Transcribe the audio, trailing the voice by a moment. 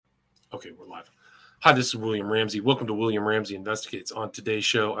Okay, we're live. Hi, this is William Ramsey. Welcome to William Ramsey Investigates. On today's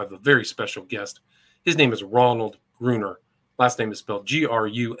show, I have a very special guest. His name is Ronald Gruner. Last name is spelled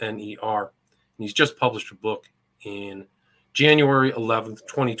Gruner. And he's just published a book in January 11th,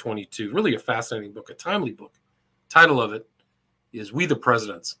 2022. Really a fascinating book, a timely book. Title of it is We the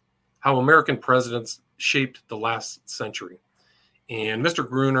Presidents, How American Presidents Shaped the Last Century. And Mr.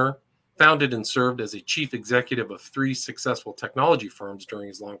 Gruner founded and served as a chief executive of 3 successful technology firms during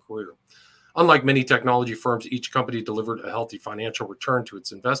his long career. Unlike many technology firms, each company delivered a healthy financial return to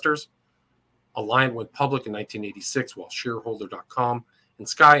its investors. Alliant went public in 1986, while Shareholder.com and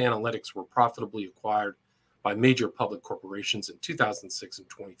Sky Analytics were profitably acquired by major public corporations in 2006 and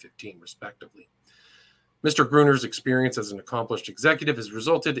 2015, respectively. Mr. Gruner's experience as an accomplished executive has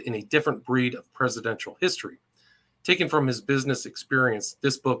resulted in a different breed of presidential history. Taken from his business experience,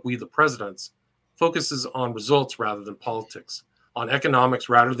 this book, We the Presidents, focuses on results rather than politics, on economics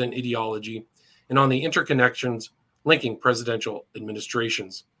rather than ideology, and on the interconnections linking presidential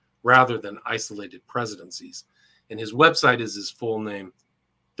administrations rather than isolated presidencies. And his website is his full name,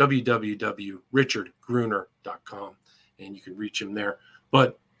 www.richardgruner.com, and you can reach him there.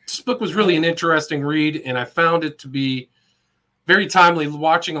 But this book was really an interesting read, and I found it to be very timely,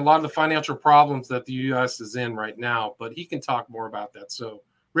 watching a lot of the financial problems that the U.S. is in right now, but he can talk more about that. So,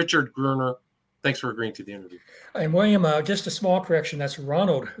 Richard Gruner, thanks for agreeing to the interview. And William, just a small correction. That's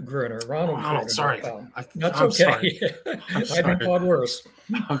Ronald Gruner. Ronald, sorry. That's okay. I've been called worse.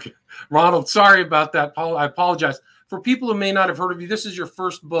 Okay. Ronald, sorry about that. I apologize. For people who may not have heard of you, this is your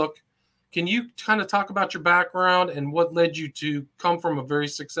first book. Can you kind of talk about your background and what led you to come from a very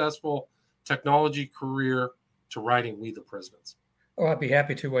successful technology career to writing We the Presidents? Oh, I'd be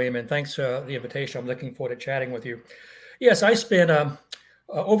happy to, William, and thanks for the invitation. I'm looking forward to chatting with you. Yes, I spent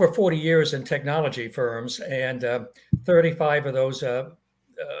over 40 years in technology firms, and 35 of those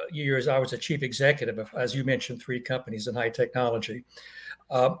years I was a chief executive of, as you mentioned, 3 companies in high technology.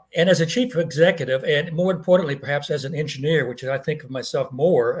 And as a chief executive, and more importantly, perhaps as an engineer, which I think of myself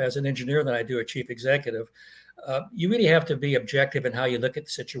more as an engineer than I do a chief executive, you really have to be objective in how you look at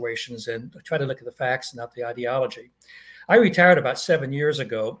the situations and try to look at the facts, not the ideology. I retired about 7 years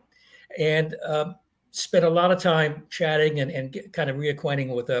ago and spent a lot of time chatting and kind of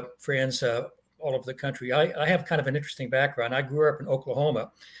reacquainting with friends all over the country. I have kind of an interesting background. I grew up in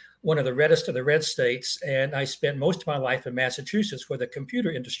Oklahoma, one of the reddest of the red states, and I spent most of my life in Massachusetts, where the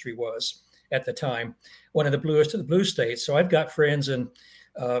computer industry was at the time, one of the bluest of the blue states. So I've got friends in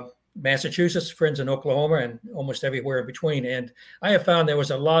Massachusetts, friends in Oklahoma, and almost everywhere in between. And I have found there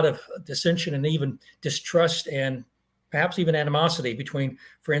was a lot of dissension and even distrust and perhaps even animosity between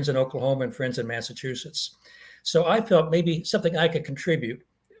friends in Oklahoma and friends in Massachusetts. So I felt maybe something I could contribute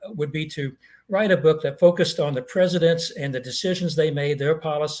would be to write a book that focused on the presidents and the decisions they made, their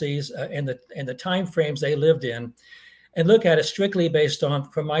policies, and the time frames they lived in, and look at it strictly based on,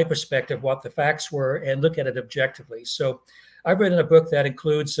 from my perspective, what the facts were, and look at it objectively. So I've written a book that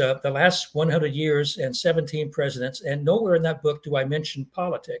includes the last 100 years and 17 presidents, and nowhere in that book do I mention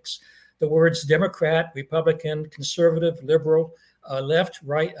politics. The words Democrat, Republican, conservative, liberal, left,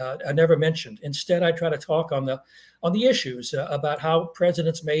 right are never mentioned. Instead, I try to talk on the issues about how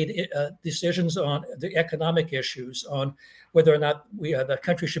presidents made decisions on the economic issues, on whether or not the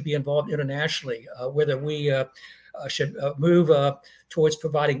country should be involved internationally, whether we should move towards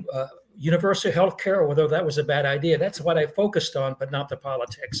providing universal health care, or whether that was a bad idea. That's what I focused on, but not the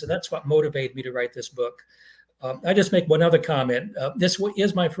politics. And that's what motivated me to write this book. I just make one other comment. This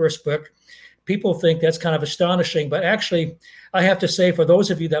is my first book. People think that's kind of astonishing, but actually, I have to say, for those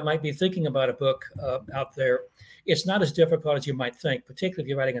of you that might be thinking about a book out there, it's not as difficult as you might think, particularly if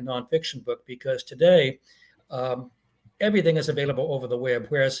you're writing a nonfiction book, because today, everything is available over the web.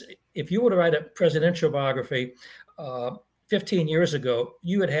 Whereas if you were to write a presidential biography 15 years ago,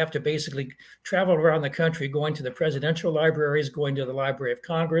 you would have to basically travel around the country, going to the presidential libraries, going to the Library of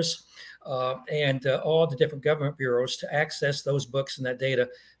Congress, and all the different government bureaus to access those books and that data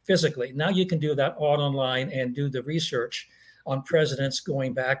physically. Now you can do that all online and do the research on presidents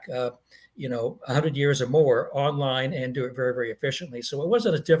going back 100 years or more online and do it very, very efficiently. So it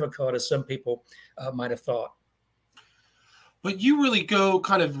wasn't as difficult as some people might have thought. But you really go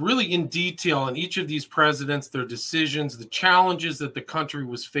kind of really in detail on each of these presidents, their decisions, the challenges that the country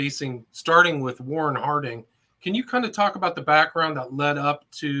was facing, starting with Warren Harding. Can you kind of talk about the background that led up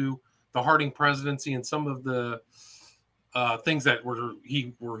to the Harding presidency and some of the things that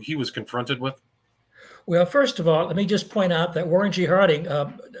he was confronted with? Well, first of all, let me just point out that Warren G. Harding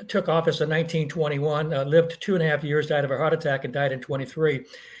took office in 1921, lived 2.5 years, died of a heart attack, and died in 23.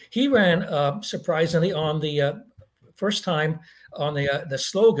 He ran, surprisingly, on the first time on the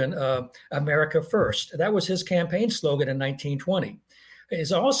slogan "America First." That was his campaign slogan in 1920.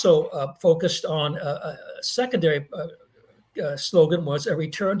 He's also focused on a secondary slogan was a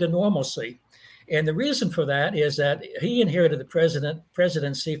return to normalcy. And the reason for that is that he inherited the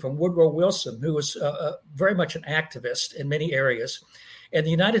presidency from Woodrow Wilson, who was very much an activist in many areas. And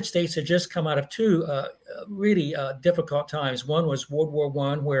the United States had just come out of two really difficult times. One was World War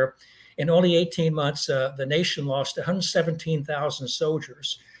I, where in only 18 months, the nation lost 117,000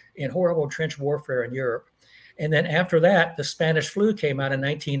 soldiers in horrible trench warfare in Europe. And then after that, the Spanish flu came out in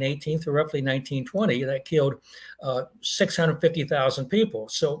 1918 through roughly 1920 that killed 650,000 people.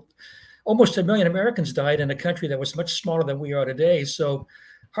 So almost 1 million Americans died in a country that was much smaller than we are today. So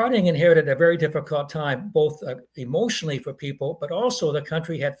Harding inherited a very difficult time, both emotionally for people, but also the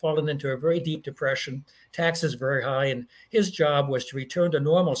country had fallen into a very deep depression, taxes very high, and his job was to return to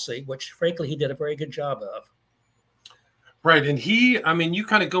normalcy, which frankly he did a very good job of. Right. And you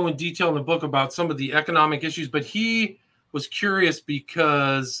kind of go in detail in the book about some of the economic issues, but he was curious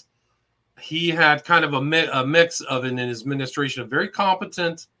because he had kind of a mix of it in his administration of very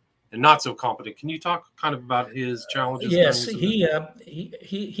competent and not so competent. Can you talk kind of about his challenges? Yes,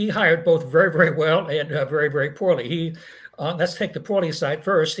 he hired both very, very well and very, very poorly. Let's take the poorly side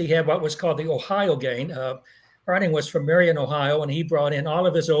first. He had what was called the Ohio Gang. Harding was from Marion, Ohio, and he brought in all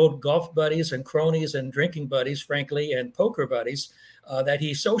of his old golf buddies and cronies and drinking buddies, frankly, and poker buddies that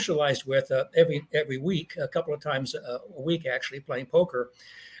he socialized with every week, a couple of times a week, actually, playing poker.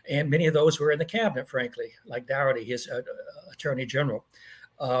 And many of those were in the cabinet, frankly, like Dougherty, his attorney general.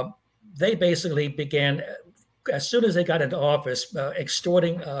 They basically began, as soon as they got into office,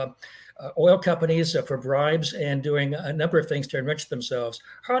 extorting oil companies for bribes and doing a number of things to enrich themselves.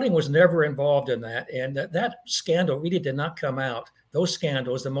 Harding was never involved in that. And that scandal really did not come out. Those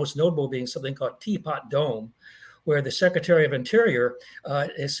scandals, the most notable being something called Teapot Dome, where the Secretary of Interior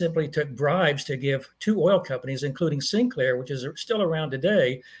simply took bribes to give two oil companies, including Sinclair, which is still around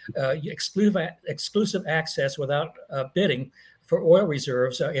today, exclusive access without bidding for oil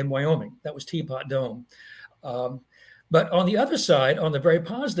reserves in Wyoming. That was Teapot Dome. But on the other side, on the very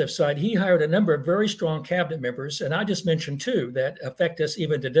positive side, he hired a number of very strong cabinet members, and I just mentioned two that affect us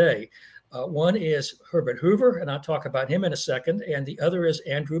even today. One is Herbert Hoover, and I'll talk about him in a second, and the other is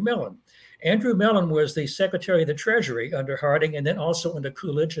Andrew Mellon. Andrew Mellon was the Secretary of the Treasury under Harding and then also under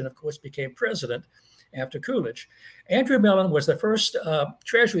Coolidge, and of course became president after Coolidge. Andrew Mellon was the first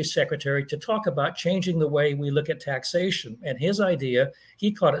Treasury Secretary to talk about changing the way we look at taxation. And his idea,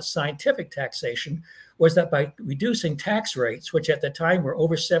 he called it scientific taxation, was that by reducing tax rates, which at the time were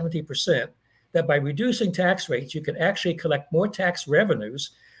over 70%, that by reducing tax rates, you could actually collect more tax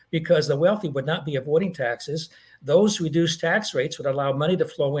revenues because the wealthy would not be avoiding taxes. Those reduced tax rates would allow money to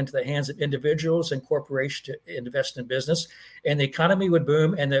flow into the hands of individuals and corporations to invest in business, and the economy would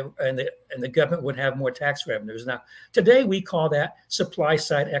boom, and the government would have more tax revenues. Now, today we call that supply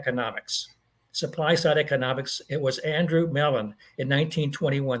side economics. Supply side economics. It was Andrew Mellon in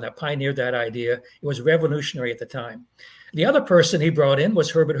 1921 that pioneered that idea. It was revolutionary at the time. The other person he brought in was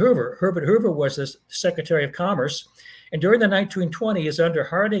Herbert Hoover. Herbert Hoover was the Secretary of Commerce. And during the 1920s, under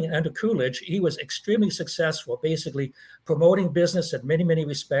Harding and under Coolidge, he was extremely successful, basically promoting business in many, many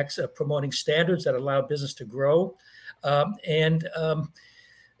respects, promoting standards that allowed business to grow, and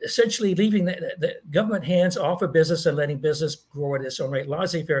essentially leaving the government hands off of business and letting business grow at its own rate,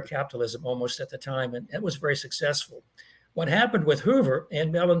 laissez-faire capitalism almost at the time, and it was very successful. What happened with Hoover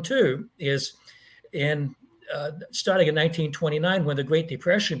and Mellon too is starting in 1929, when the Great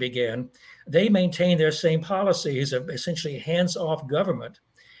Depression began, they maintained their same policies of essentially hands-off government.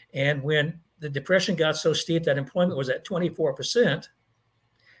 And when the Depression got so steep that employment was at 24%,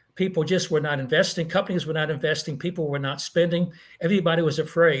 people just were not investing. Companies were not investing. People were not spending. Everybody was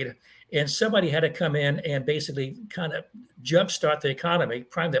afraid. And somebody had to come in and basically kind of jumpstart the economy,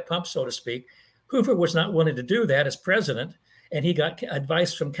 prime the pump, so to speak. Hoover was not willing to do that as president. And he got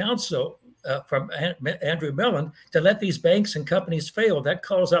advice from counsel from Andrew Mellon to let these banks and companies fail. That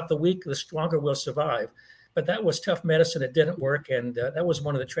calls out the weak, the stronger will survive. But that was tough medicine. It didn't work. And that was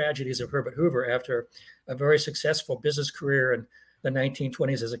one of the tragedies of Herbert Hoover. After a very successful business career in the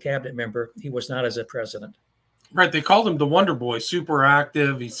 1920s as a cabinet member, he was not as a president. Right. They called him the Wonder Boy, super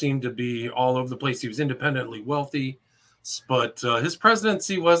active. He seemed to be all over the place. He was independently wealthy, but his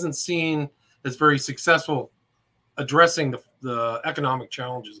presidency wasn't seen as very successful addressing the economic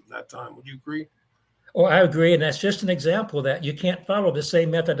challenges of that time. Would you agree? Oh, I agree. And that's just an example that you can't follow the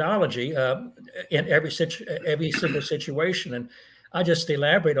same methodology in every single situation. And I just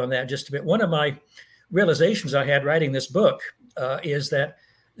elaborate on that just a bit. One of my realizations I had writing this book is that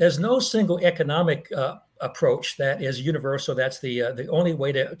there's no single economic approach that is universal. That's the only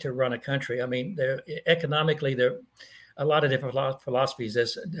way to run a country. I mean, economically, there a lot of different philosophies.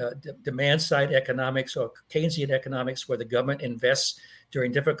 There's demand side economics or Keynesian economics, where the government invests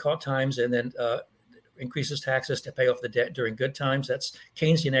during difficult times and then increases taxes to pay off the debt during good times. That's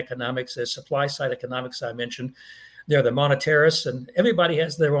Keynesian economics. There's supply side economics I mentioned. They're the monetarists, and everybody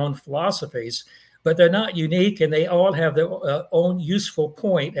has their own philosophies, but they're not unique, and they all have their own useful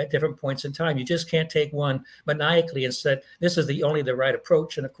point at different points in time. You just can't take one maniacally and say, this is the right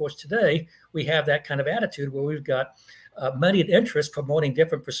approach. And of course, today we have that kind of attitude where we've got moneyed interests promoting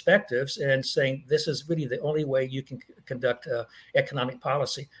different perspectives and saying this is really the only way you can conduct economic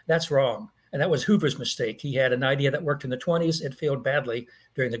policy. That's wrong. And that was Hoover's mistake. He had an idea that worked in the 1920s. It failed badly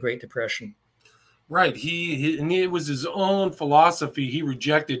during the Great Depression. Right. And it was his own philosophy. He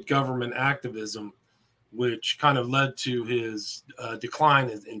rejected government activism, which kind of led to his decline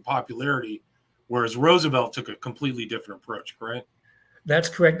in popularity, whereas Roosevelt took a completely different approach, correct? That's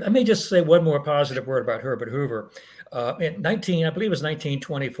correct. Let me just say one more positive word about Herbert Hoover. I believe it was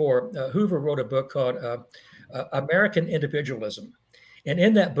 1924, Hoover wrote a book called American Individualism. And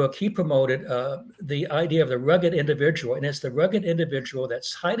in that book, he promoted the idea of the rugged individual. And it's the rugged individual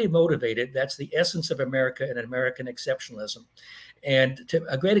that's highly motivated. That's the essence of America and American exceptionalism. And to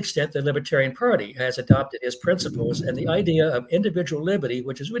a great extent, the Libertarian Party has adopted his principles and the idea of individual liberty,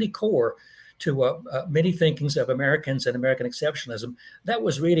 which is really core to many thinkings of Americans and American exceptionalism. That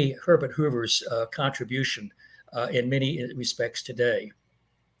was really Herbert Hoover's contribution in many respects today.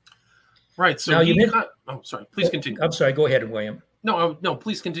 Right. So now sorry. Please continue. I'm sorry. Go ahead, William. No,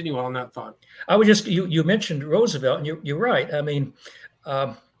 please continue on that thought. I was just, you mentioned Roosevelt, and you're right. I mean,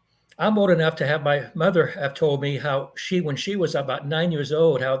 I'm old enough to have my mother have told me how when she was about 9 years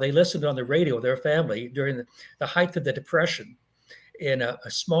old, how they listened on the radio, their family, during the height of the Depression in a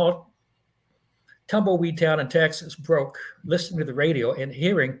small tumbleweed town in Texas, broke, listening to the radio and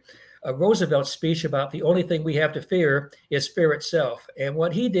hearing Roosevelt's speech about the only thing we have to fear is fear itself. And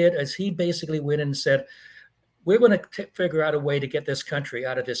what he did is he basically went in and said, we're going to figure out a way to get this country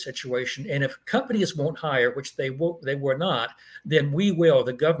out of this situation. And if companies won't hire, which they were not, then we will,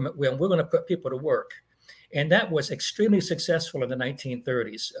 the government will, and we're going to put people to work. And that was extremely successful in the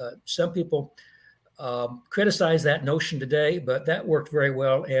 1930s. Some people criticize that notion today, but that worked very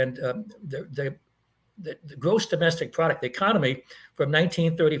well. And the gross domestic product, the economy from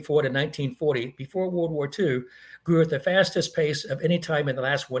 1934 to 1940, before World War II, grew at the fastest pace of any time in the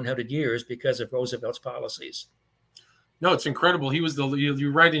last 100 years because of Roosevelt's policies. No, it's incredible. He was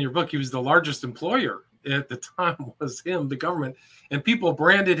you write in your book, he was the largest employer at the time was him, the government. And people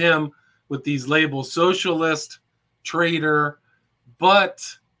branded him with these labels, socialist, traitor, but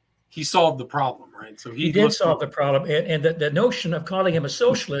he solved the problem, right? So he did solve the problem. And the notion of calling him a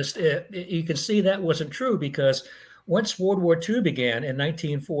socialist, you can see that wasn't true because once World War II began in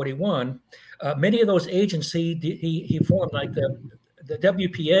 1941, many of those agencies he formed, like the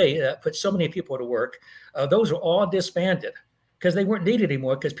WPA, put so many people to work. Those were all disbanded because they weren't needed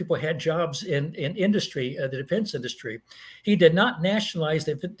anymore because people had jobs in industry, the defense industry. He did not nationalize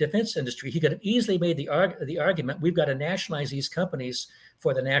the defense industry. He could have easily made the argument, we've got to nationalize these companies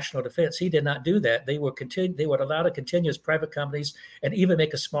for the national defense. He did not do that. They would allow to continue as private companies and even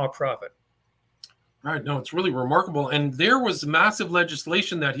make a small profit. Right. No, it's really remarkable. And there was massive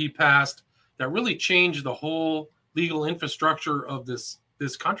legislation that he passed that really changed the whole legal infrastructure of this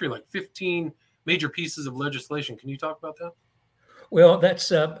country, like 15 major pieces of legislation. Can you talk about that? Well,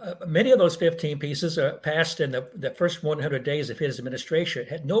 that's many of those 15 pieces are passed in the first 100 days of his administration.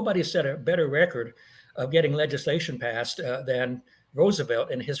 Had nobody set a better record of getting legislation passed than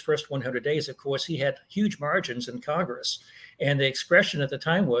Roosevelt in his first 100 days. Of course, he had huge margins in Congress. And the expression at the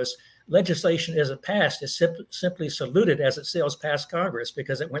time was, legislation isn't passed, it's simply saluted as it sails past Congress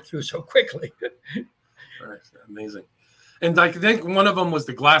because it went through so quickly. Right. Amazing. And I think one of them was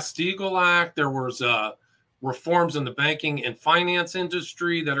the Glass-Steagall Act. There was reforms in the banking and finance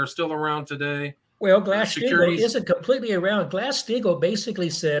industry that are still around today. Well, Glass-Steagall isn't completely around. Glass-Steagall basically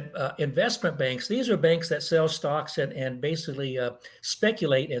said investment banks, these are banks that sell stocks and basically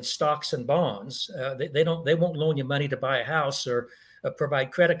speculate in stocks and bonds. They won't loan you money to buy a house or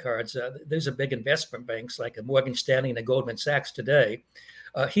provide credit cards. These are big investment banks like a Morgan Stanley and a Goldman Sachs today.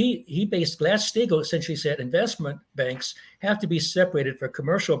 He based Glass-Steagall essentially said investment banks have to be separated from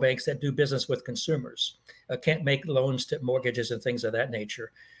commercial banks that do business with consumers, can't make loans to mortgages and things of that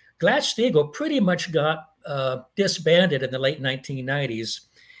nature. Glass-Steagall pretty much got disbanded in the late 1990s.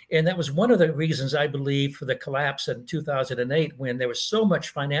 And that was one of the reasons, I believe, for the collapse in 2008 when there was so much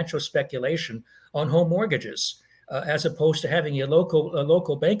financial speculation on home mortgages. as opposed to having a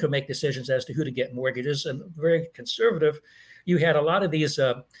local banker make decisions as to who to get mortgages. And very conservative, you had a lot of these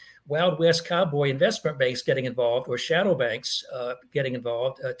Wild West cowboy investment banks getting involved, or shadow banks getting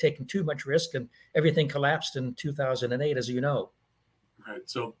involved, taking too much risk, and everything collapsed in 2008, as you know. Right.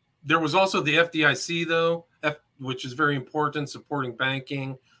 So there was also the FDIC, though, which is very important, supporting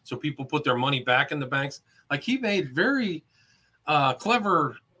banking. So people put their money back in the banks. Like, he made very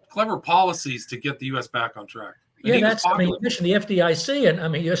clever policies to get the U.S. back on track. Yeah, you mentioned the FDIC, and I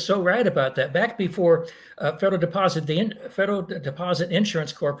mean, you're so right about that. Back before Federal Deposit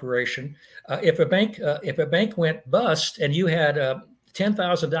Insurance Corporation, if a bank went bust and you had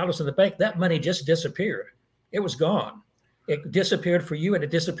 $10,000 in the bank, that money just disappeared. It was gone. It disappeared for you, and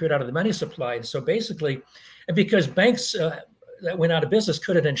it disappeared out of the money supply. And so basically, and because banks that went out of business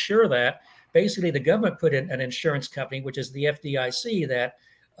couldn't insure that, basically the government put in an insurance company, which is the FDIC, that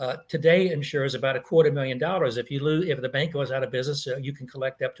today insures about $250,000. If the bank goes out of business, you can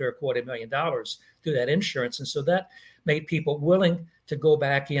collect up to $250,000 through that insurance. And so that made people willing to go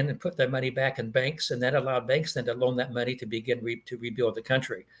back in and put their money back in banks, and that allowed banks then to loan that money to begin to rebuild the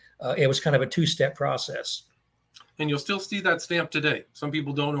country. It was kind of a two-step process. And you'll still see that stamp today. Some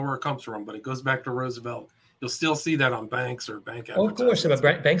people don't know where it comes from, but it goes back to Roosevelt. You'll still see that on banks or bank advertisements. Of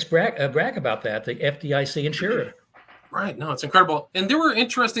course, banks brag about that. The FDIC insurer. Right. No, it's incredible. And there were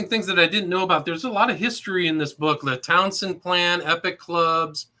interesting things that I didn't know about. There's a lot of history in this book. The Townsend Plan, Epic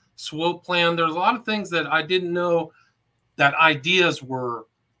Clubs, Swope Plan. There's a lot of things that I didn't know that ideas were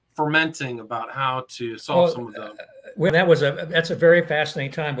fermenting about how to solve some of them. Well, that's a very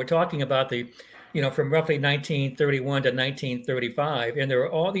fascinating time. We're talking about from roughly 1931 to 1935. And there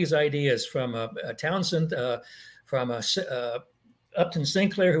were all these ideas from Townsend, from Upton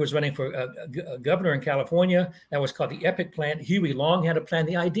Sinclair, who was running for governor in California. That was called the Epic Plan. Huey Long had a plan.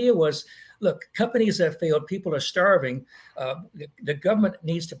 The idea was, look, companies have failed, people are starving. The government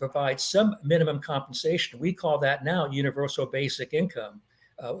needs to provide some minimum compensation. We call that now universal basic income,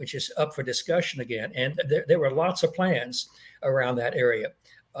 which is up for discussion again. And there were lots of plans around that area.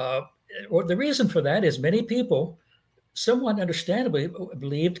 The reason for that is many people, somewhat understandably,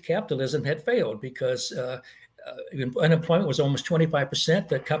 believed capitalism had failed because unemployment was almost 25%.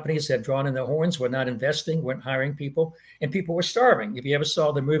 The companies had drawn in their horns, were not investing, weren't hiring people, and people were starving. If you ever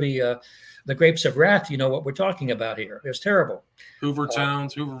saw the movie The Grapes of Wrath, you know what we're talking about here. It was terrible. Hoover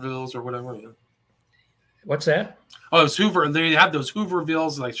Towns, Hoovervilles, or whatever. Yeah. What's that? Oh, it's Hoover. They have those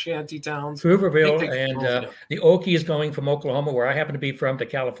Hoovervilles, like shanty towns. Hooverville and the Okies going from Oklahoma, where I happen to be from, to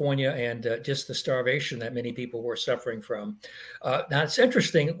California, and just the starvation that many people were suffering from. Now, it's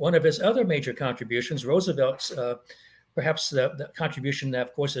interesting. One of his other major contributions, Roosevelt's, perhaps the contribution that,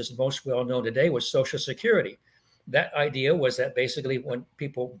 of course, is most well known today, was Social Security. That idea was that basically when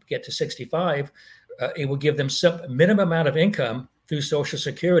people get to 65, it would give them some minimum amount of income through Social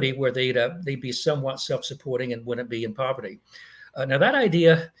Security, where they'd be somewhat self-supporting and wouldn't be in poverty. Now, that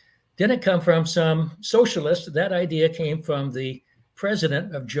idea didn't come from some socialist. That idea came from the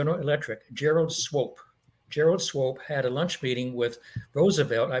president of General Electric, Gerald Swope. Gerald Swope had a lunch meeting with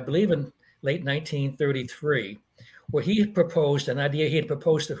Roosevelt, I believe in late 1933, where he proposed an idea he had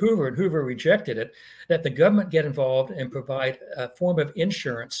proposed to Hoover, and Hoover rejected it, that the government get involved and provide a form of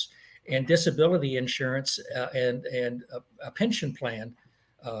insurance and disability insurance and a pension plan,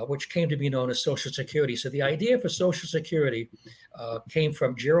 which came to be known as Social Security. So the idea for Social Security came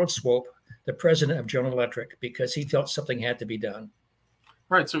from Gerald Swope, the president of General Electric, because he felt something had to be done.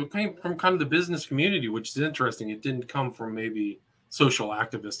 Right. So it came from kind of the business community, which is interesting. It didn't come from maybe social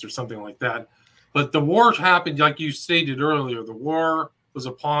activists or something like that. But the war happened, like you stated earlier. The war was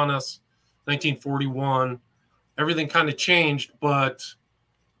upon us, 1941. Everything kind of changed, but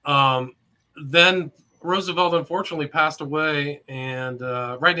then Roosevelt unfortunately passed away, and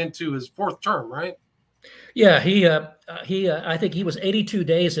right into his fourth term, right? Yeah, he I think he was 82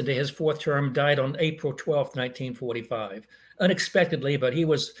 days into his fourth term, died on April 12th, 1945, unexpectedly, but he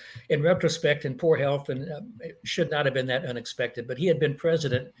was, in retrospect, in poor health, and it should not have been that unexpected. But he had been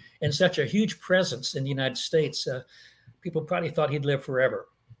president and such a huge presence in the United States, people probably thought he'd live forever.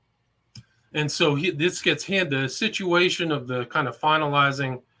 And so this gets handed, the situation of the kind of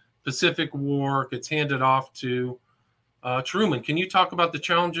finalizing Pacific War gets handed off to Truman. Can you talk about the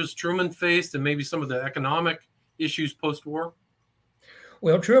challenges Truman faced and maybe some of the economic issues post-war?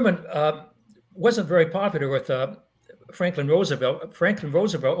 Well, Truman wasn't very popular with Franklin Roosevelt. Franklin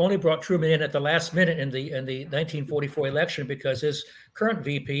Roosevelt only brought Truman in at the last minute in the 1944 election because his current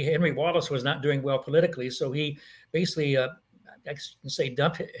VP, Henry Wallace, was not doing well politically. So he basically, I can say,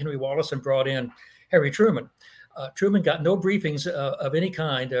 dumped Henry Wallace and brought in Harry Truman. Truman got no briefings of any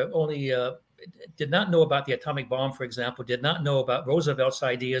kind, only did not know about the atomic bomb, for example, did not know about Roosevelt's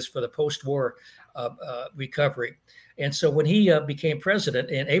ideas for the post-war recovery. And so when he became president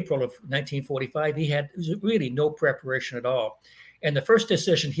in April of 1945, he had really no preparation at all. And the first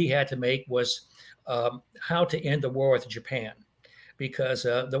decision he had to make was how to end the war with Japan, because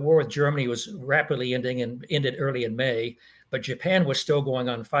the war with Germany was rapidly ending and ended early in May, but Japan was still going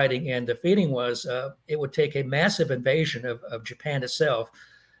on fighting. And the feeling was it would take a massive invasion of Japan itself,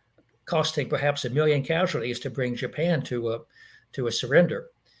 costing perhaps 1 million casualties, to bring Japan to a surrender.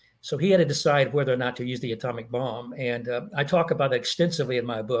 So he had to decide whether or not to use the atomic bomb. And I talk about it extensively in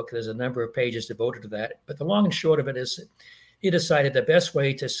my book. There's a number of pages devoted to that. But the long and short of it is he decided the best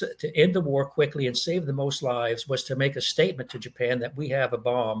way to end the war quickly and save the most lives was to make a statement to Japan that we have a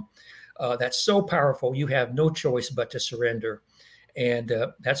bomb that's so powerful, you have no choice but to surrender. And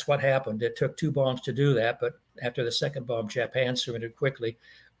that's what happened. It took 2 bombs to do that. But after the second bomb, Japan surrendered quickly,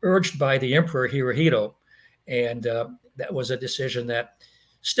 urged by the Emperor Hirohito. And that was a decision that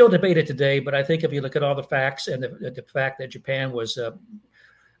still debated today. But I think if you look at all the facts and the fact that Japan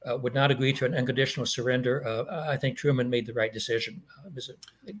would not agree to an unconditional surrender, I think Truman made the right decision. It was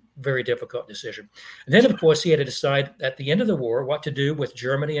a very difficult decision. And then, of course, he had to decide at the end of the war what to do with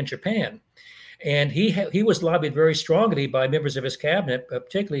Germany and Japan. And he was lobbied very strongly by members of his cabinet,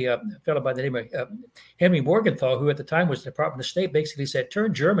 particularly a fellow by the name of Henry Morgenthau, who at the time was the Department of State, basically said,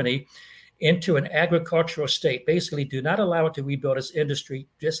 turn Germany into an agricultural state. Basically, do not allow it to rebuild its industry,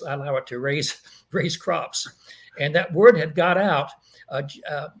 just allow it to raise crops. And that word had got out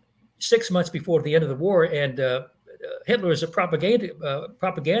 6 months before the end of the war, and Hitler's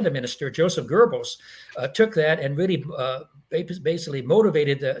propaganda minister, Joseph Goebbels, took that and really basically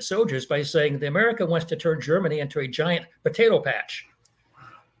motivated the soldiers by saying the America wants to turn Germany into a giant potato patch,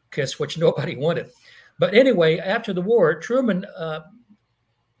 which nobody wanted. But anyway, after the war, Truman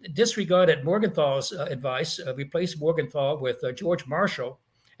disregarded Morgenthau's advice, replaced Morgenthau with George Marshall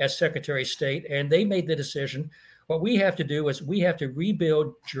as Secretary of State, and they made the decision, what we have to do is we have to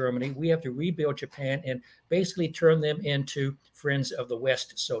rebuild Germany, we have to rebuild Japan, and basically turn them into friends of the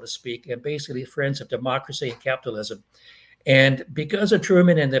West, so to speak, and basically friends of democracy and capitalism. And because of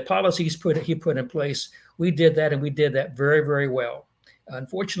Truman and the policies he put in place, we did that, and we did that very, very well.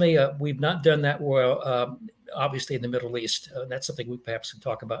 Unfortunately, we've not done that well, obviously, in the Middle East. That's something we perhaps can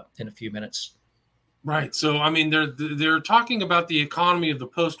talk about in a few minutes. Right. So, I mean, they're talking about the economy of the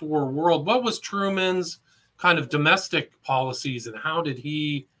post-war world. What was Truman's kind of domestic policies, and how did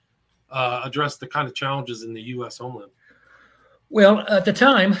he address the kind of challenges in the U.S. homeland? Well, at the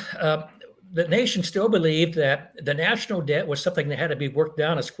time, the nation still believed that the national debt was something that had to be worked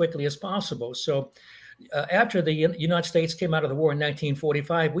down as quickly as possible. So after the United States came out of the war in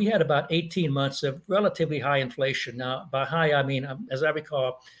 1945, we had about 18 months of relatively high inflation. Now, by high, I mean, as I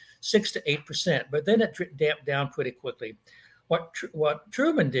recall, 6 to 8%, but then it damped down pretty quickly. What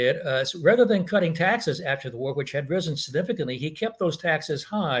Truman did is, rather than cutting taxes after the war, which had risen significantly, he kept those taxes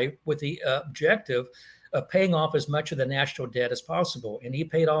high with the objective of paying off as much of the national debt as possible. And he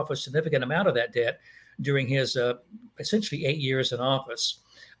paid off a significant amount of that debt during his essentially 8 years in office.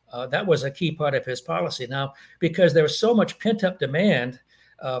 That was a key part of his policy. Now, because there was so much pent-up demand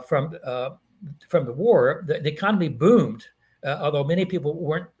from the war, the economy boomed, although many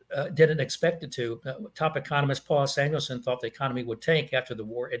people didn't expect it to. Top economist Paul Samuelson thought the economy would tank after the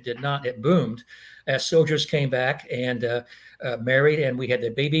war. It did not. It boomed as soldiers came back and married, and we had the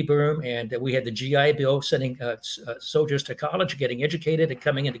baby boom, and we had the GI Bill sending soldiers to college, getting educated, and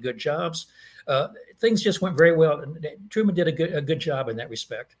coming into good jobs. Things just went very well. Truman did a good job in that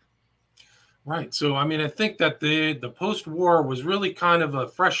respect. Right. So, I mean, I think that the post-war was really kind of a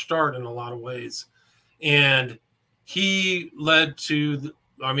fresh start in a lot of ways, and he led to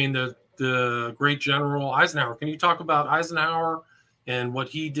the great General Eisenhower. Can you talk about Eisenhower and what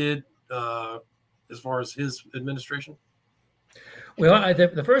he did as far as his administration? Well,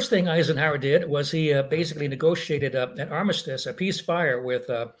 the first thing Eisenhower did was he basically negotiated an armistice, a ceasefire with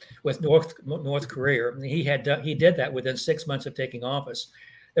North Korea. He did that within 6 months of taking office.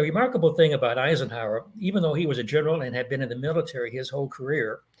 The remarkable thing about Eisenhower, even though he was a general and had been in the military his whole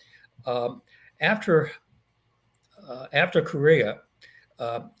career, after Korea,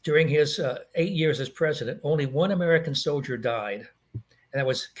 during his 8 years as president, only one American soldier died, and that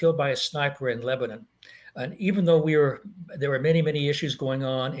was killed by a sniper in Lebanon. And even though there were many, many issues going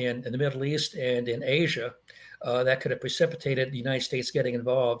on in the Middle East and in Asia that could have precipitated the United States getting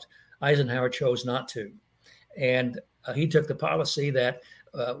involved, Eisenhower chose not to. And he took the policy that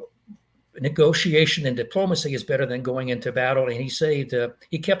negotiation and diplomacy is better than going into battle. And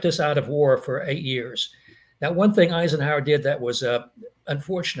he kept us out of war for 8 years. Now, one thing Eisenhower did that was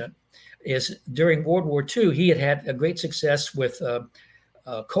unfortunate is during World War II, he had a great success with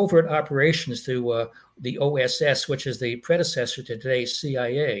covert operations through the OSS, which is the predecessor to today's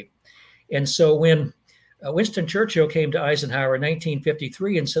CIA. And so when Winston Churchill came to Eisenhower in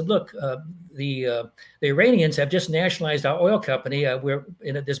 1953 and said, look, the Iranians have just nationalized our oil company. We're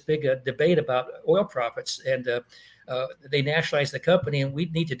in this big debate about oil profits, and they nationalized the company, and we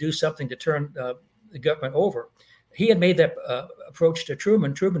need to do something to turn the government over. He had made that approach to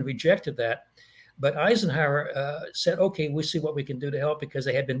Truman. Truman rejected that. But Eisenhower said, okay, we'll see what we can do to help, because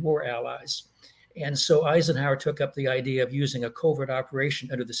they had been war allies. And so Eisenhower took up the idea of using a covert operation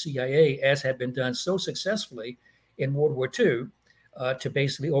under the CIA, as had been done so successfully in World War II, to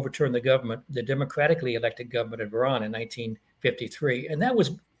basically overturn the government, the democratically elected government of Iran in 1953. And that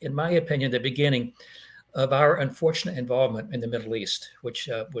was, in my opinion, the beginning of our unfortunate involvement in the Middle East, which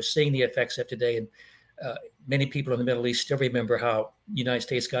we're seeing the effects of today. And many people in the Middle East still remember how the United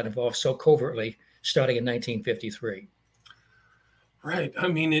States got involved so covertly starting in 1953. Right. I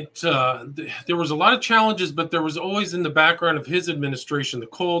mean, there was a lot of challenges, but there was always in the background of his administration the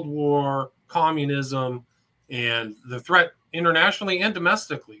Cold War, communism, and the threat internationally and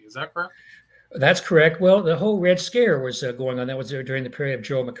domestically. Is that correct? That's correct. Well, the whole Red Scare was going on. That was during the period of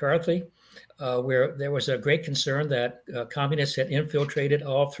Joe McCarthy, where there was a great concern that communists had infiltrated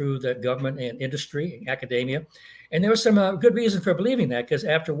all through the government and industry and academia. And there was some good reason for believing that, because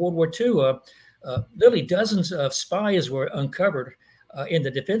after World War II, literally dozens of spies were uncovered in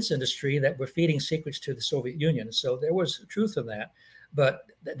the defense industry that were feeding secrets to the Soviet Union. So there was truth in that. But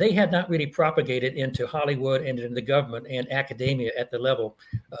they had not really propagated into Hollywood and in the government and academia at the level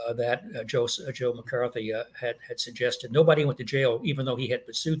that Joe McCarthy had suggested. Nobody went to jail, even though he had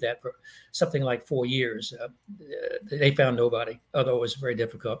pursued that for something like 4 years. They found nobody, although it was very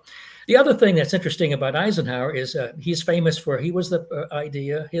difficult. The other thing that's interesting about Eisenhower is he's famous for, his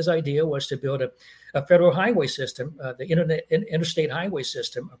idea was to build a federal highway system, the interstate highway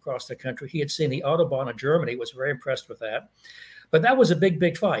system across the country. He had seen the Autobahn in Germany, was very impressed with that. But that was a big,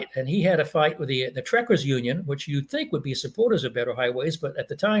 big fight. And he had a fight with the truckers union, which you'd think would be supporters of better highways. But at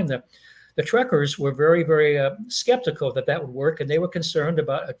the time, the truckers were very, very skeptical that would work. And they were concerned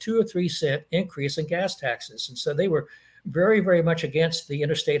about a 2 or 3 cent increase in gas taxes. And so they were very, very much against the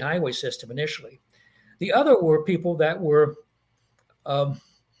interstate highway system initially. The other were people that were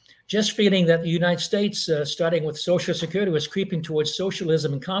just feeling that the United States, starting with Social Security, was creeping towards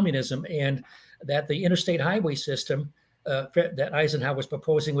socialism and communism, and that the interstate highway system that Eisenhower was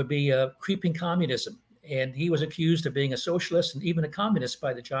proposing would be creeping communism. And he was accused of being a socialist and even a communist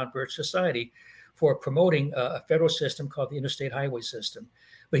by the John Birch Society for promoting a federal system called the interstate highway system.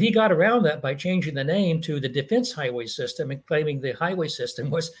 But he got around that by changing the name to the defense highway system and claiming the highway system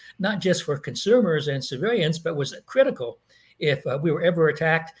was not just for consumers and civilians, but was critical if we were ever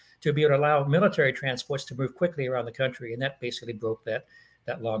attacked, to be able to allow military transports to move quickly around the country. And that basically broke that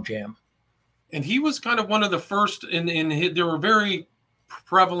log jam. And he was kind of one of the first there were very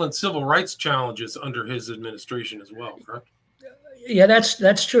prevalent civil rights challenges under his administration as well, correct? Yeah,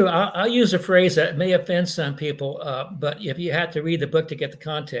 that's true. I'll use a phrase that may offend some people, but if you had to read the book to get the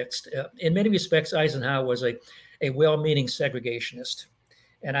context, in many respects, Eisenhower was a well-meaning segregationist.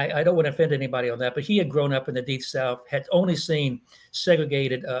 And I don't want to offend anybody on that, but he had grown up in the Deep South, had only seen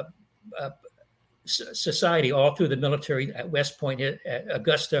segregated society all through the military at West Point, at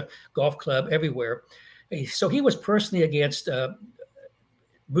Augusta Golf Club, everywhere. So he was personally against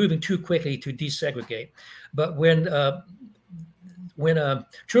moving too quickly to desegregate. But when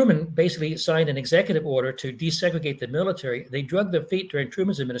Truman basically signed an executive order to desegregate the military, they dragged their feet during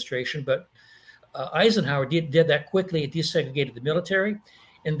Truman's administration, but Eisenhower did that quickly. It desegregated the military.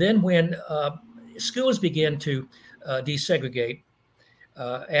 And then when schools began to desegregate,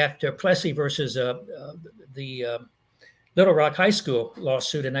 after Plessy versus the Little Rock High School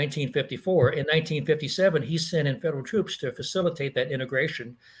lawsuit in 1954. In 1957, he sent in federal troops to facilitate that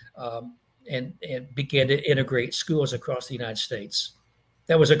integration and began to integrate schools across the United States.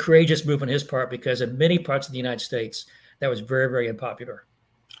 That was a courageous move on his part, because in many parts of the United States, that was very, very unpopular.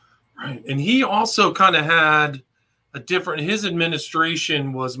 Right. And he also kind of had his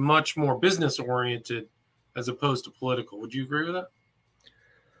administration was much more business oriented as opposed to political. Would you agree with that?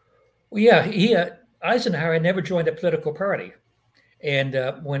 Well, yeah, Eisenhower had never joined a political party. And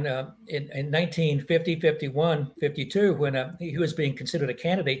when in 1950, 51, 52, when he was being considered a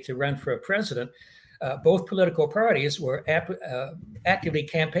candidate to run for president, both political parties were actively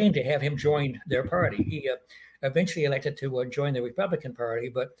campaigned to have him join their party. He eventually elected to join the Republican Party,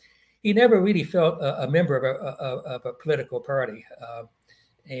 but he never really felt a member of a political party,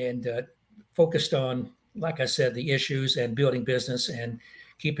 and focused on like I said, the issues and building business and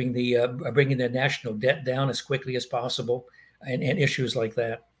keeping the bringing the national debt down as quickly as possible, and issues like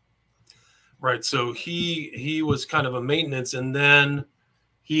that. Right. So he was kind of a maintenance, and then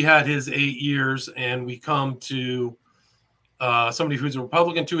he had his 8 years, and we come to somebody who's a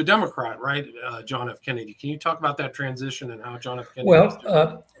Republican to a Democrat, right? John F. Kennedy. Can you talk about that transition and how John F. Kennedy is Well,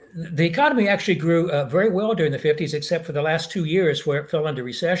 doing? the economy actually grew very well during the 50s, except for the last 2 years where it fell into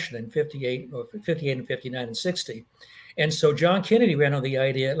recession in 58 and 59 and 60. And so John Kennedy ran on the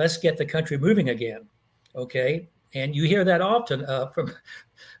idea, let's get the country moving again. Okay. And you hear that often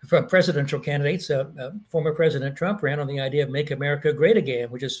from presidential candidates. Former President Trump ran on the idea of make America great again,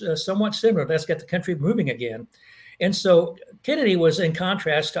 which is somewhat similar. Let's get the country moving again. And so Kennedy was in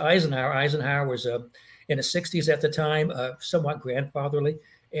contrast to Eisenhower. Eisenhower was in his 60s at the time, somewhat grandfatherly.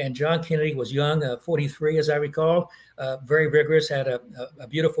 And John Kennedy was young, 43, as I recall, very vigorous, had a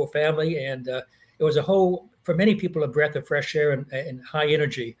beautiful family. And it was for many people, a breath of fresh air and high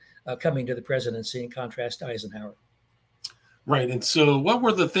energy coming to the presidency in contrast to Eisenhower. Right. And so what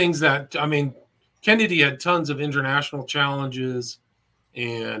were the things that, Kennedy had tons of international challenges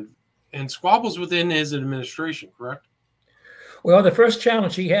and squabbles within his administration, correct? Well, the first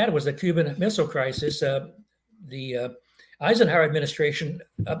challenge he had was the Cuban Missile Crisis. The Eisenhower administration,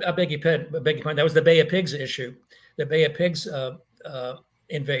 I beg your pardon, that was the Bay of Pigs issue, the Bay of Pigs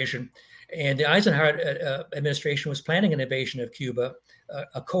invasion. And the Eisenhower administration was planning an invasion of Cuba,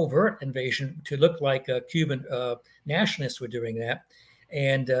 a covert invasion to look like Cuban nationalists were doing that.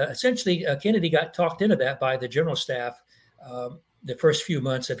 And essentially, Kennedy got talked into that by the general staff the first few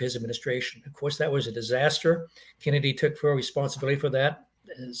months of his administration. Of course, that was a disaster. Kennedy took full responsibility for that,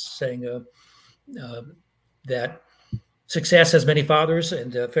 saying that success has many fathers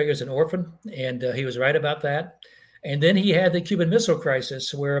and failure is an orphan. And he was right about that. And then he had the Cuban Missile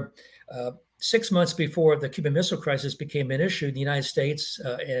Crisis, where 6 months before the Cuban Missile Crisis became an issue, the United States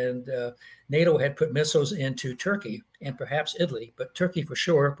and NATO had put missiles into Turkey and perhaps Italy, but Turkey for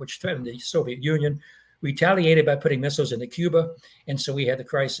sure, which threatened the Soviet Union, retaliated by putting missiles into Cuba. And so we had the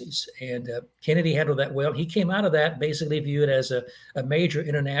crisis. And Kennedy handled that well. He came out of that basically viewed as a major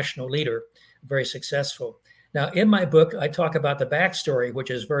international leader, very successful. Now, in my book, I talk about the backstory, which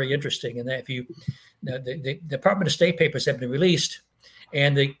is very interesting. And that the Department of State papers have been released,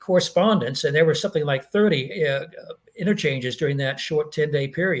 and the correspondence, and there were something like 30 interchanges during that short 10-day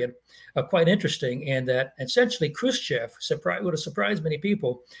period, quite interesting. And that essentially Khrushchev, would have surprised many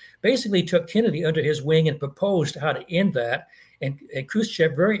people, basically took Kennedy under his wing and proposed how to end that. And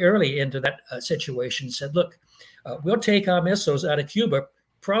Khrushchev very early into that situation said, look, we'll take our missiles out of Cuba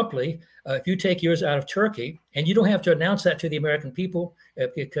promptly if you take yours out of Turkey, and you don't have to announce that to the American people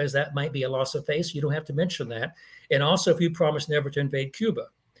because that might be a loss of face. You don't have to mention that. And also if you promise never to invade Cuba.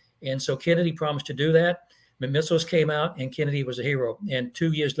 And so Kennedy promised to do that. The missiles came out and Kennedy was a hero. And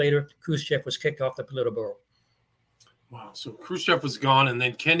 2 years later, Khrushchev was kicked off the Politburo. Wow. So Khrushchev was gone, and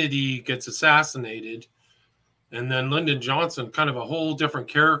then Kennedy gets assassinated. And then Lyndon Johnson, kind of a whole different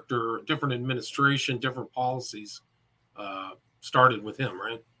character, different administration, different policies started with him,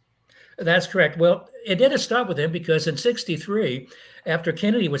 right? That's correct. Well, it didn't stop with him because in 63, after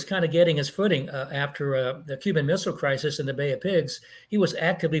Kennedy was kind of getting his footing after the Cuban Missile Crisis and the Bay of Pigs, he was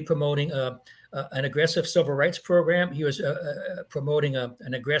actively promoting an aggressive civil rights program. He was promoting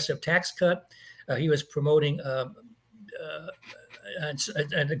an aggressive tax cut. He was promoting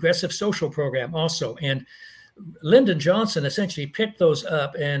an aggressive social program also. And Lyndon Johnson essentially picked those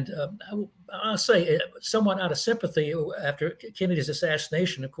up, and I'll say somewhat out of sympathy after Kennedy's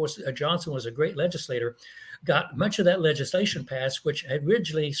assassination. Of course, Johnson was a great legislator, got much of that legislation passed, which had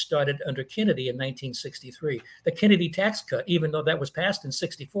originally started under Kennedy in 1963. The Kennedy tax cut, even though that was passed in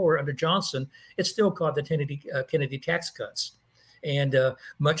 64 under Johnson, it's still called the Kennedy tax cuts. And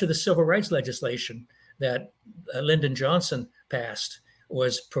much of the civil rights legislation that Lyndon Johnson passed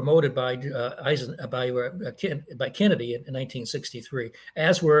was promoted by Kennedy in 1963,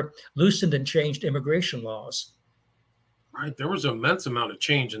 as were loosened and changed immigration laws. Right, there was an immense amount of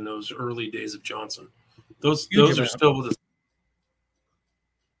change in those early days of Johnson. Those are still with us.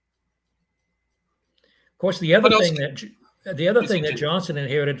 Of course, the other thing that Johnson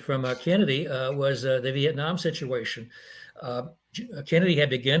inherited from Kennedy was the Vietnam situation. Kennedy had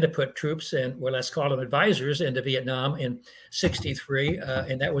begun to put troops and, well, let's call them advisors, into Vietnam in 63,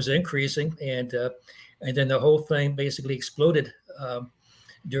 and that was increasing. And then the whole thing basically exploded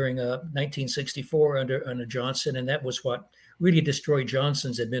during 1964 under Johnson, and that was what really destroyed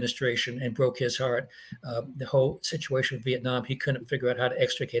Johnson's administration and broke his heart. The whole situation with Vietnam, he couldn't figure out how to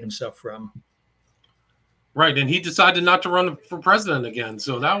extricate himself from. Right, and he decided not to run for president again.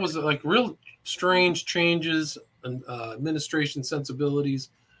 So that was like real strange changes in administration sensibilities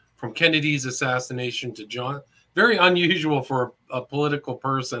from Kennedy's assassination to John. Very unusual for a political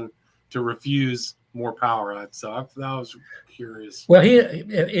person to refuse more power. So that was curious. Well,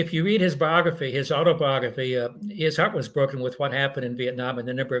 if you read his biography, his autobiography, his heart was broken with what happened in Vietnam and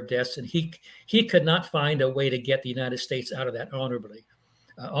the number of deaths, and he could not find a way to get the United States out of that honorably.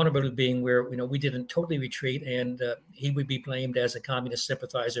 Honorably being where we didn't totally retreat, and he would be blamed as a communist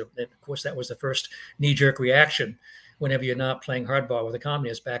sympathizer. And of course, that was the first knee-jerk reaction whenever you're not playing hardball with the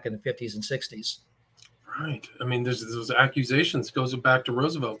communists back in the 50s and 60s. Right. I mean, there's those accusations goes back to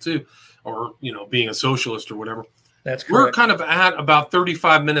Roosevelt too, or being a socialist or whatever. That's correct. We're kind of at about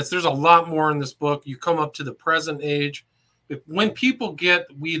 35 minutes. There's a lot more in this book. You come up to the present age. When people get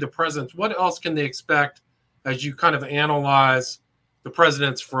We the Presidents, what else can they expect as you kind of analyze the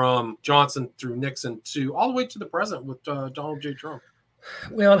presidents from Johnson through Nixon to all the way to the present with Donald J. Trump?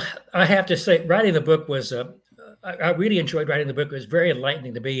 Well, I have to say, writing the book was, I really enjoyed writing the book. It was very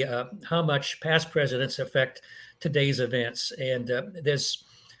enlightening to me how much past presidents affect today's events. And there's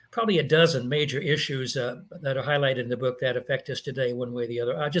probably a dozen major issues that are highlighted in the book that affect us today one way or the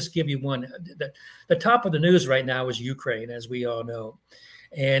other. I'll just give you one. The top of the news right now is Ukraine, as we all know.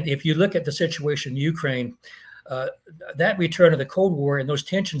 And if you look at the situation in Ukraine, that return of the Cold War and those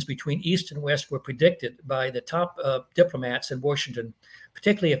tensions between East and West were predicted by the top diplomats in Washington,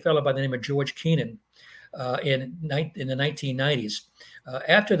 particularly a fellow by the name of George Kennan in the 1990s.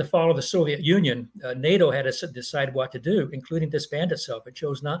 After the fall of the Soviet Union, NATO had to decide what to do, including disband itself. It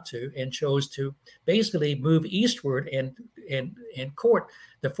chose not to, and chose to basically move eastward and court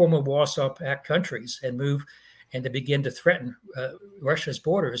the former Warsaw Pact countries and to begin to threaten Russia's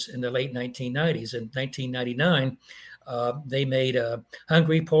borders in the late 1990s. In 1999, they made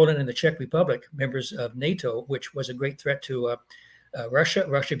Hungary, Poland, and the Czech Republic members of NATO, which was a great threat to Russia.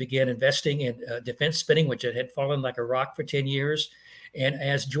 Russia began investing in defense spending, which had fallen like a rock for 10 years. And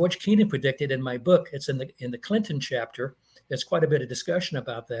as George Kennan predicted in my book, it's in the Clinton chapter. There's quite a bit of discussion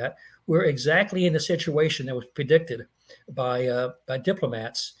about that. We're exactly in the situation that was predicted by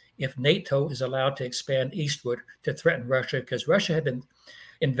diplomats if NATO is allowed to expand eastward to threaten Russia, because Russia had been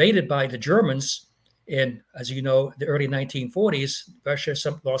invaded by the Germans in, as you know, the early 1940s. Russia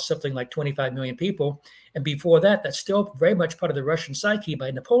lost something like 25 million people. And before that, that's still very much part of the Russian psyche by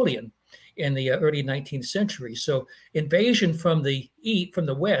Napoleon in the early 19th century. So invasion from the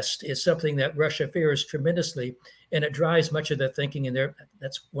West is something that Russia fears tremendously, and it drives much of their thinking in there.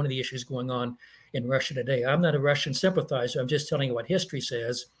 That's one of the issues going on in Russia today. I'm not a Russian sympathizer. I'm just telling you what history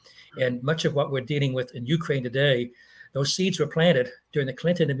says. And much of what we're dealing with in Ukraine today, those seeds were planted during the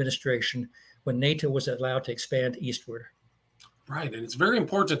Clinton administration when NATO was allowed to expand eastward. Right. And it's very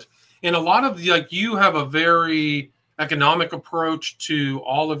important. And a lot of you have a very economic approach to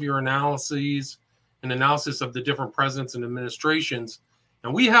all of your analyses and analysis of the different presidents and administrations.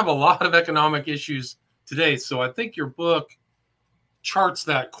 And we have a lot of economic issues today. So I think your book charts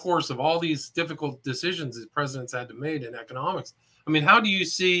that course of all these difficult decisions that presidents had to make in economics. I mean, how do you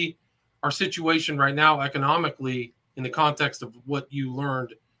see our situation right now economically in the context of what you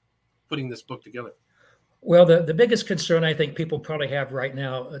learned putting this book together? Well, the biggest concern I think people probably have right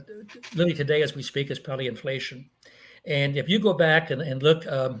now, literally today as we speak, is probably inflation. And if you go back and look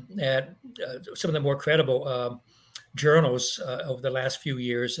at some of the more credible journals over the last few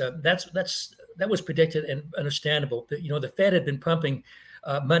years, that was predicted and understandable. The Fed had been pumping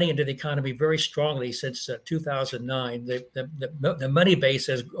money into the economy very strongly since 2009. The money base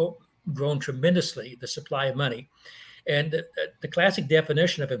has grown tremendously, the supply of money. And the classic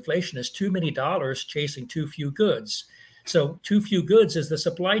definition of inflation is too many dollars chasing too few goods. So too few goods is the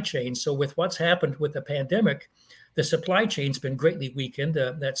supply chain. So with what's happened with the pandemic, the supply chain's been greatly weakened.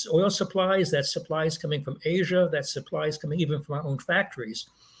 That's oil supplies, that's supplies coming from Asia, that's supplies coming even from our own factories,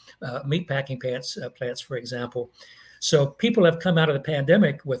 meat packing plants, for example. So people have come out of the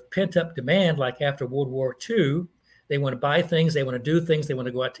pandemic with pent-up demand, like after World War II. They want to buy things, they want to do things, they want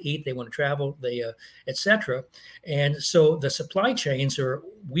to go out to eat, they want to travel, etc. And so the supply chains are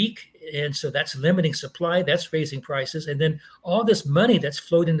weak, and so that's limiting supply, that's raising prices. And then all this money that's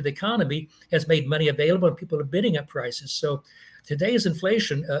flowed into the economy has made money available, and people are bidding up prices. So today's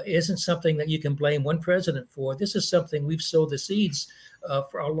inflation isn't something that you can blame one president for. This is something we've sowed the seeds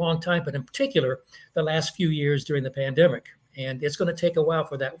for a long time, but in particular, the last few years during the pandemic. And it's going to take a while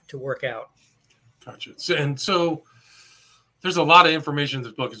for that to work out. Gotcha. So there's a lot of information in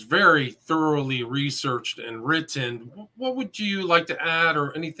this book. It's very thoroughly researched and written. What would you like to add,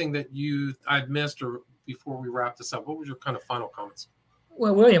 or anything that I'd missed, or before we wrap this up? What was your kind of final comments?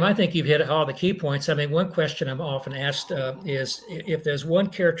 Well, William, I think you've hit all the key points. I mean, one question I'm often asked is if there's one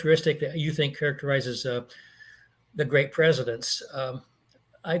characteristic that you think characterizes the great presidents.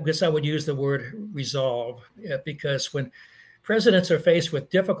 I guess I would use the word resolve, because when presidents are faced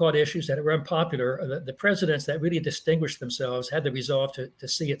with difficult issues that are unpopular, the presidents that really distinguished themselves had the resolve to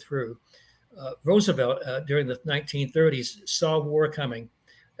see it through. Roosevelt, during the 1930s, saw war coming,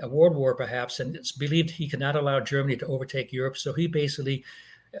 a world war perhaps, and it's believed he could not allow Germany to overtake Europe. So he basically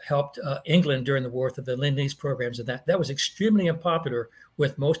helped England during the war through the Lend-Lease programs, and that was extremely unpopular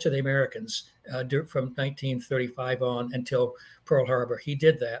with most of the Americans from 1935 on until Pearl Harbor. He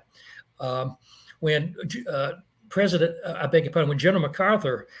did that. When when General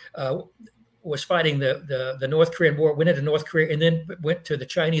MacArthur was fighting the North Korean War, went into North Korea, and then went to the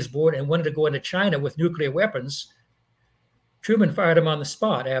Chinese border and wanted to go into China with nuclear weapons, Truman fired him on the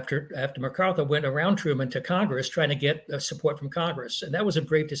spot after MacArthur went around Truman to Congress trying to get support from Congress. And that was a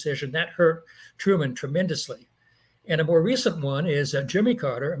brave decision. That hurt Truman tremendously. And a more recent one is Jimmy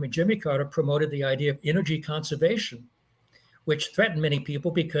Carter. I mean, Jimmy Carter promoted the idea of energy conservation, which threatened many people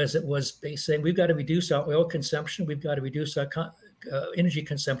because it was saying we've got to reduce our oil consumption. We've got to reduce our energy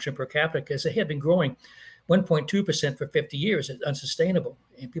consumption per capita, because it had been growing 1.2% for 50 years. It's unsustainable.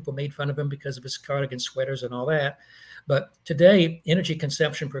 And people made fun of him because of his cardigan sweaters and all that. But today, energy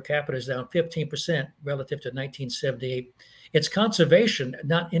consumption per capita is down 15% relative to 1978. It's conservation,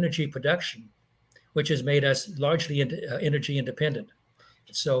 not energy production, which has made us largely energy independent.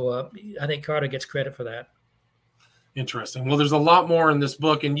 So I think Carter gets credit for that. Interesting. Well, there's a lot more in this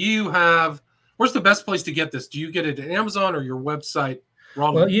book, and where's the best place to get this? Do you get it at Amazon or your website?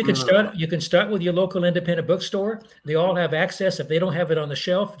 Well, you can start with your local independent bookstore. They all have access. If they don't have it on the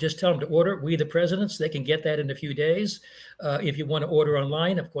shelf, just tell them to order We the Presidents. They can get that in a few days. If you want to order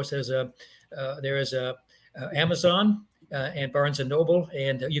online, of course, there is Amazon and Barnes and Noble,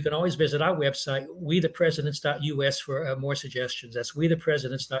 and you can always visit our website, wethepresidents.us, for more suggestions. That's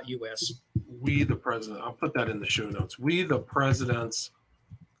wethepresidents.us. We the President. I'll put that in the show notes. We the Presidents.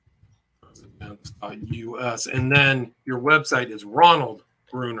 US, and then your website is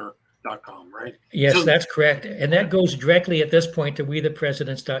ronaldgruner.com, right? Yes, so, that's correct. And that goes directly at this point to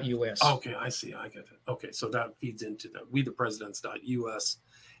wethepresidents.us. Okay, I see. I get it. Okay, so that feeds into the wethepresidents.us.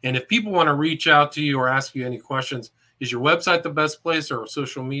 And if people want to reach out to you or ask you any questions, is your website the best place, or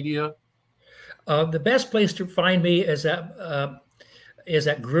social media? The best place to find me is at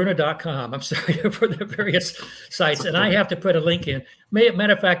Gruner.com. I'm sorry for the various sites. And I have to put a link in.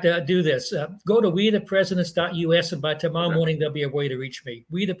 Matter of fact, do this. Go to wethepresidents.us, and by tomorrow morning, there'll be a way to reach me.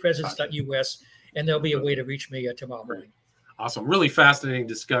 wethepresidents.us, and there'll be a way to reach me tomorrow morning. Awesome. Really fascinating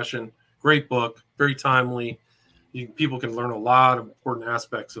discussion. Great book. Very timely. People can learn a lot of important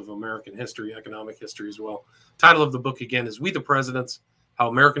aspects of American history, economic history as well. Title of the book, again, is We the Presidents, How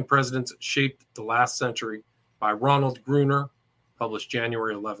American Presidents Shaped the Last Century, by Ronald Gruner, published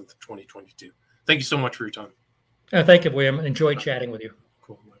January 11th, 2022. Thank you so much for your time. Thank you, William. Enjoyed chatting with you.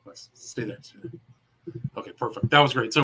 Cool. Likewise. Stay there. Okay, perfect. That was great. So